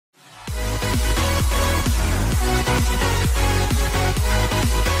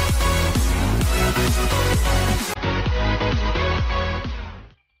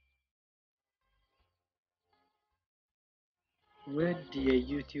ውድ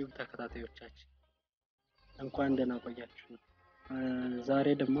የዩቲዩብ ተከታታዮቻችን እንኳን ደህና ቆያችሁ። ዛሬ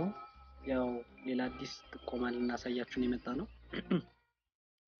ደግሞ ያው ሌላ አዲስ ጥቆማ ልናሳያችሁ የመጣ ነው።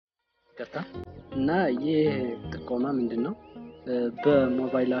 እና ይህ ጥቆማ ምንድነው?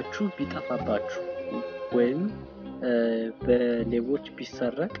 በሞባይላችሁ ቢጠፋባችሁ ወይም በሌቦች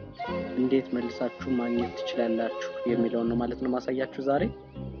ቢሰረቅ እንዴት መልሳችሁ ማግኘት ትችላላችሁ የሚለው ነው ማለት ነው ማሳያችሁ ዛሬ።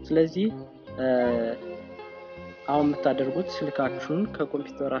 ስለዚህ አሁን የምታደርጉት ስልካችሁን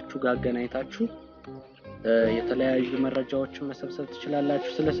ከኮምፒውተራችሁ ጋር አገናኝታችሁ የተለያዩ መረጃዎችን መሰብሰብ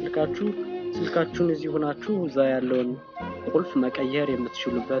ትችላላችሁ። ስለ ስልካችሁን እዚህ ሆናችሁ እዛ ያለውን ቁልፍ መቀየር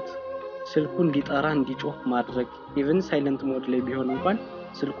የምትችሉበት፣ ስልኩ እንዲጠራ እንዲጮህ ማድረግ፣ ኢቭን ሳይለንት ሞድ ላይ ቢሆን እንኳን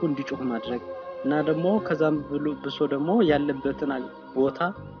ስልኩ እንዲጮህ ማድረግ እና ደግሞ ከዛም ብሶ ደግሞ ያለበትን ቦታ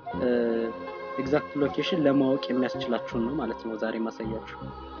ኤግዛክት ሎኬሽን ለማወቅ የሚያስችላችሁ ነው ማለት ነው ዛሬ ማሳያችሁ።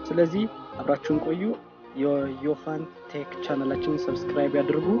 ስለዚህ አብራችሁን ቆዩ። የዮፋን ቴክ ቻናላችንን ሰብስክራይብ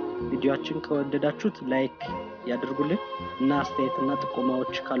ያድርጉ። ቪዲዮአችን ከወደዳችሁት ላይክ ያድርጉልን እና አስተያየትና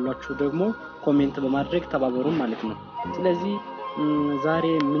ጥቆማዎች ካሏችሁ ደግሞ ኮሜንት በማድረግ ተባበሩን ማለት ነው። ስለዚህ ዛሬ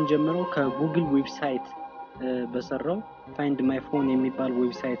ምን ጀምረው ከጉግል ዌብሳይት በሰራው ፋይንድ ማይ ፎን የሚባል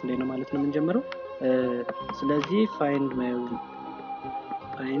ዌብሳይት ላይ ነው ማለት ነው ምን ጀምረው። ስለዚህ ፋይንድ ማይ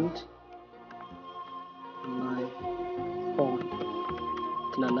ፎን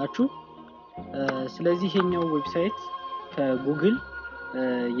ትላላችሁ። ስለዚህ ይሄኛው ዌብሳይት ከጉግል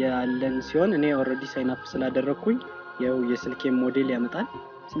ያለን ሲሆን እኔ ኦሬዲ ሳይን አፕ ስላደረኩኝ ያው የስልኬን ሞዴል ያመጣል።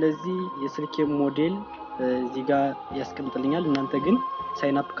 ስለዚህ የስልኬን ሞዴል እዚህ ጋር ያስቀምጥልኛል። እናንተ ግን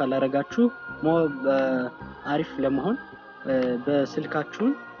ሳይን አፕ ካላረጋችሁ አሪፍ ለመሆን በስልካችሁ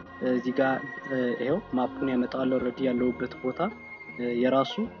እዚህ ጋር ይሄው ማፑን ያመጣል ኦሬዲ ያለውበት ቦታ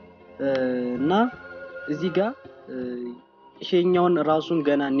የራሱ እና እዚህ ጋር ይሄኛውን ራሱን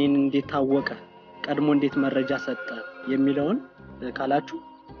ገና እኔን እንዴት ታወቀ ቀድሞ እንዴት መረጃ ሰጠ የሚለውን ካላችሁ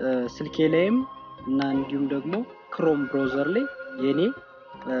ስልኬ ላይም እና እንዲሁም ደግሞ ክሮም ብራውዘር ላይ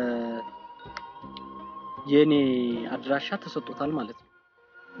የኔ አድራሻ ተሰጥቷል ማለት ነው።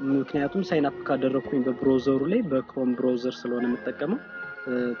 ምክንያቱም ሳይን አፕ ካደረኩኝ በብራውዘሩ ላይ በክሮም ብራውዘር ስለሆነ የምጠቀመው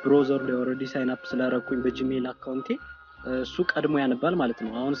ብራውዘሩ ላይ ኦሬዲ ሳይን አፕ ስላደረኩኝ በጂሜል አካውንቴ እሱ ቀድሞ ያነባል ማለት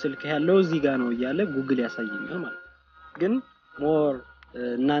ነው። አሁን ስልክ ያለው እዚህ ጋር ነው እያለ ጉግል ያሳየኛል ማለት ነው። ግን ሞር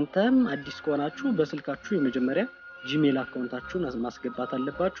እናንተም አዲስ ከሆናችሁ በስልካችሁ የመጀመሪያ ጂሜል አካውንታችሁን ማስገባት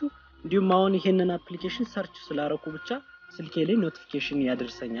አለባችሁ። እንዲሁም አሁን ይሄንን አፕሊኬሽን ሰርች ስላረኩ ብቻ ስልኬ ላይ ኖቲፊኬሽን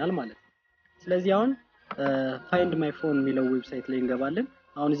ያደርሰኛል ማለት ነው። ስለዚህ አሁን ፋይንድ ማይ ፎን የሚለው ዌብሳይት ላይ እንገባለን።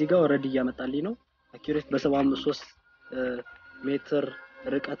 አሁን እዚህ ጋር ኦሬዲ ያመጣልኝ ነው አኩሬት በ753 ሜትር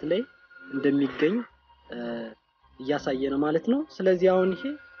ርቀት ላይ እንደሚገኝ እያሳየነ ማለት ነው። ስለዚህ አሁን ይሄ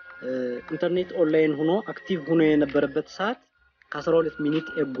ኢንተርኔት ኦንላይን ሆኖ አክቲቭ ሆኖ የነበረበት ሰዓት ከ12 ሚኒት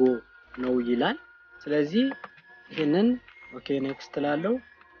ኤጎ ነው ይላል። ስለዚህ ይሄንን ኦኬ ኔክስት ላለው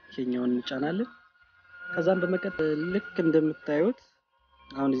ይሄኛውን እንጫናለን። ከዛም በመቀጠል ልክ እንደምታዩት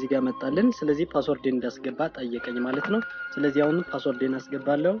አሁን እዚህ ጋር መጣልን። ስለዚህ ፓስወርድን እንዳስገባ ጠየቀኝ ማለት ነው። ስለዚህ አሁን ፓስወርድን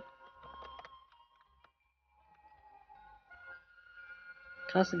አስገባለሁ።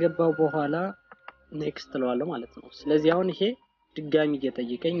 ካስገባው በኋላ ኔክስት ለዋለሁ ማለት ነው። ስለዚህ አሁን ይሄ ድጋሚ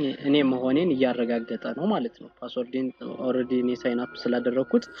እየጠየቀኝ እኔ መሆኔን እያረጋገጠ ነው ማለት ነው። ፓስወርድን ኦሬዲ እኔ ሳይን አፕ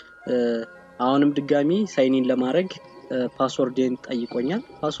ስላደረኩት አሁንም ድጋሚ ሳይን ኢን ለማድረግ ፓስወርድን ጠይቆኛል።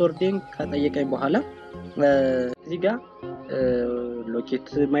 ፓስወርድን ከጠየቀኝ በኋላ እዚህ ጋር ሎኬት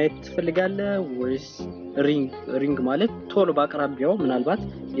ማየት ትፈልጋለህ ወይስ ሪንግ ማለት ቶሎ በአቅራቢያው ምናልባት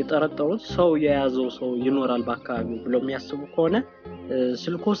የጠረጠሩት ሰው የያዘው ሰው ይኖራል በአካባቢው ብሎ የሚያስቡ ከሆነ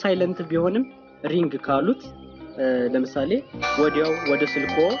ስልኮ ሳይለንት ቢሆንም ሪንግ ካሉት ለምሳሌ ወዲያው ወደ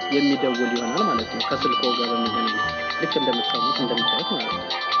ስልኮ የሚደውል ይሆናል ማለት ነው። ከስልኮ ጋር በመገናኘት ልክ እንደምታዩት ማለት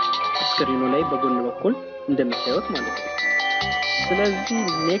ነው። ስክሪኑ ላይ በጎን በኩል እንደምታዩት ማለት ነው። ስለዚህ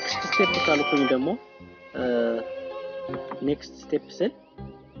ኔክስት ስቴፕ ካልኩኝ ደግሞ ኔክስት ስቴፕ ስል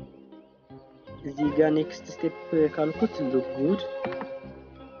እዚህ ጋር ኔክስት ስቴፕ ካልኩት ሉጉድ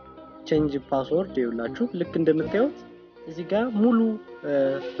ቼንጅ ፓስወርድ ይውላችሁ ልክ እንደምታዩት እዚህ ጋር ሙሉ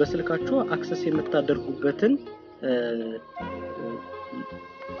በስልካችሁ አክሰስ የምታደርጉበትን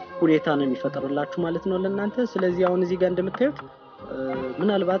ሁኔታ ነው የሚፈጠርላችሁ ማለት ነው ለእናንተ። ስለዚህ አሁን እዚህ ጋር እንደምታዩት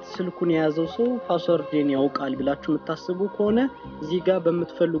ምናልባት ስልኩን የያዘው ሰው ፓስወርድን ያውቃል ብላችሁ የምታስቡ ከሆነ እዚህ ጋር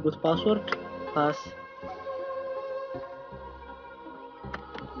በምትፈልጉት ፓስወርድ ፓስ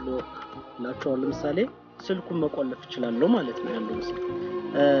ሎክ ላችሁ ለምሳሌ ስልኩን መቆለፍ ይችላል ማለት ነው ያለው ስልክ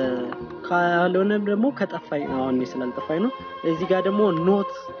ካልሆነ ደግሞ ከጠፋኝ አሁን ስላልጠፋኝ ነው። እዚህ ጋር ደግሞ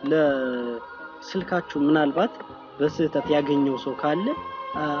ኖት ለስልካችሁ ምናልባት በስህተት ያገኘው ሰው ካለ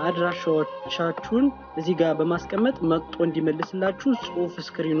አድራሻዎቻችሁን እዚህ ጋር በማስቀመጥ መጥቶ እንዲመልስላችሁ ጽሁፍ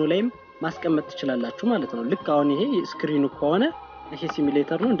ስክሪኑ ላይም ማስቀመጥ ትችላላችሁ ማለት ነው ልክ አሁን ይሄ ስክሪኑ ከሆነ ይሄ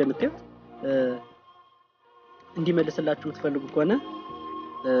ሲሙሌተር ነው እንደምታዩት እንዲመልስላችሁ የምትፈልጉ ከሆነ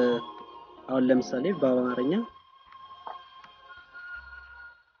አሁን ለምሳሌ በአማርኛ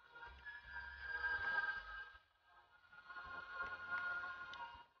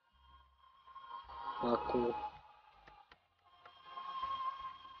አኮ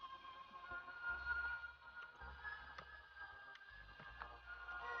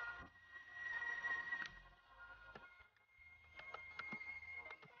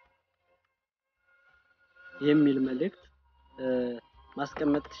የሚል መልእክት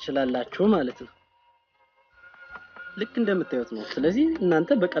ማስቀመጥ ትችላላችሁ ማለት ነው ልክ እንደምታዩት ነው ስለዚህ እናንተ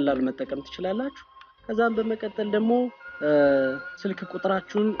በቀላሉ መጠቀም ትችላላችሁ ከዛም በመቀጠል ደግሞ ስልክ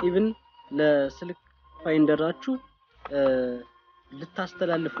ቁጥራችሁን ኢቭን ለስልክ ፋይንደራችሁ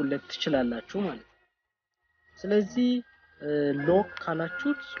ልታስተላልፉለት ትችላላችሁ ማለት ነው ስለዚህ ሎክ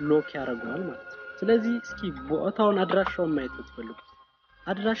ካላችሁት ሎክ ያደርጋል ማለት ነው ስለዚህ እስኪ ቦታውን አድራሻውን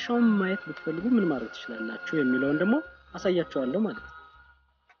ማየት ብትፈልጉ ምን ማድረግ ትችላላችሁ የሚለውን ደግሞ አሳያችኋለሁ ማለት ነው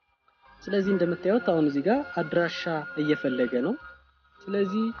ስለዚህ እንደምታዩት አሁን እዚህ ጋር አድራሻ እየፈለገ ነው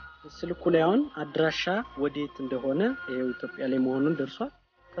ስለዚህ ስልኩ ላይ አሁን አድራሻ ወዴት እንደሆነ ይሄው ኢትዮጵያ ላይ መሆኑን ደርሷል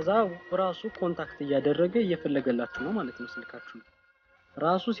ከዛ ራሱ ኮንታክት እያደረገ እየፈለገላችሁ ነው ማለት ነው ስልካችሁ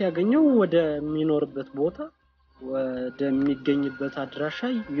ራሱ ሲያገኘው ወደ ሚኖርበት ቦታ ወደሚገኝበት አድራሻ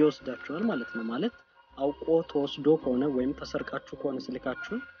ይወስዳችኋል ማለት ነው ማለት አውቆ ተወስዶ ከሆነ ወይም ተሰርቃችሁ ከሆነ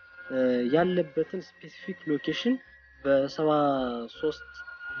ስልካችሁ ያለበትን ስፔሲፊክ ሎኬሽን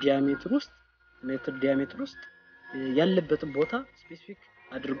በ73 ሜትር ዲያሜትር ውስጥ ያለበትን ቦታ ስፔሲፊክ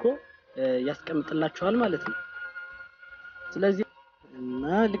አድርጎ ያስቀምጥላችኋል ማለት ነው ስለዚህ እና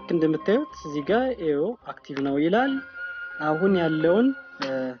ልክ እንደምታዩት እዚህ ጋር ኤኦ አክቲቭ ነው ይላል አሁን ያለውን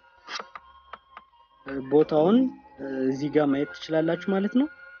ቦታውን እዚህ ጋር ማየት ትችላላችሁ ማለት ነው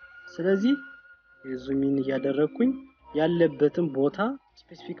ስለዚህ ዙሚን ያደረኩኝ ያለበትን ቦታ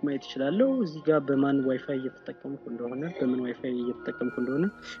ስፔሲፊክ ማየት ይችላልው እዚህ ጋር በማን ዋይፋይ እየተጠቀምኩ እንደሆነ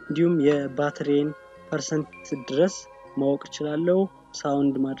እንዲሁም የባትሪን ፐርሰንት ድረስ ማወቅ ይችላልው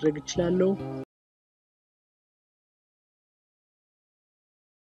ሳውንድ ማድረግ ይችላልው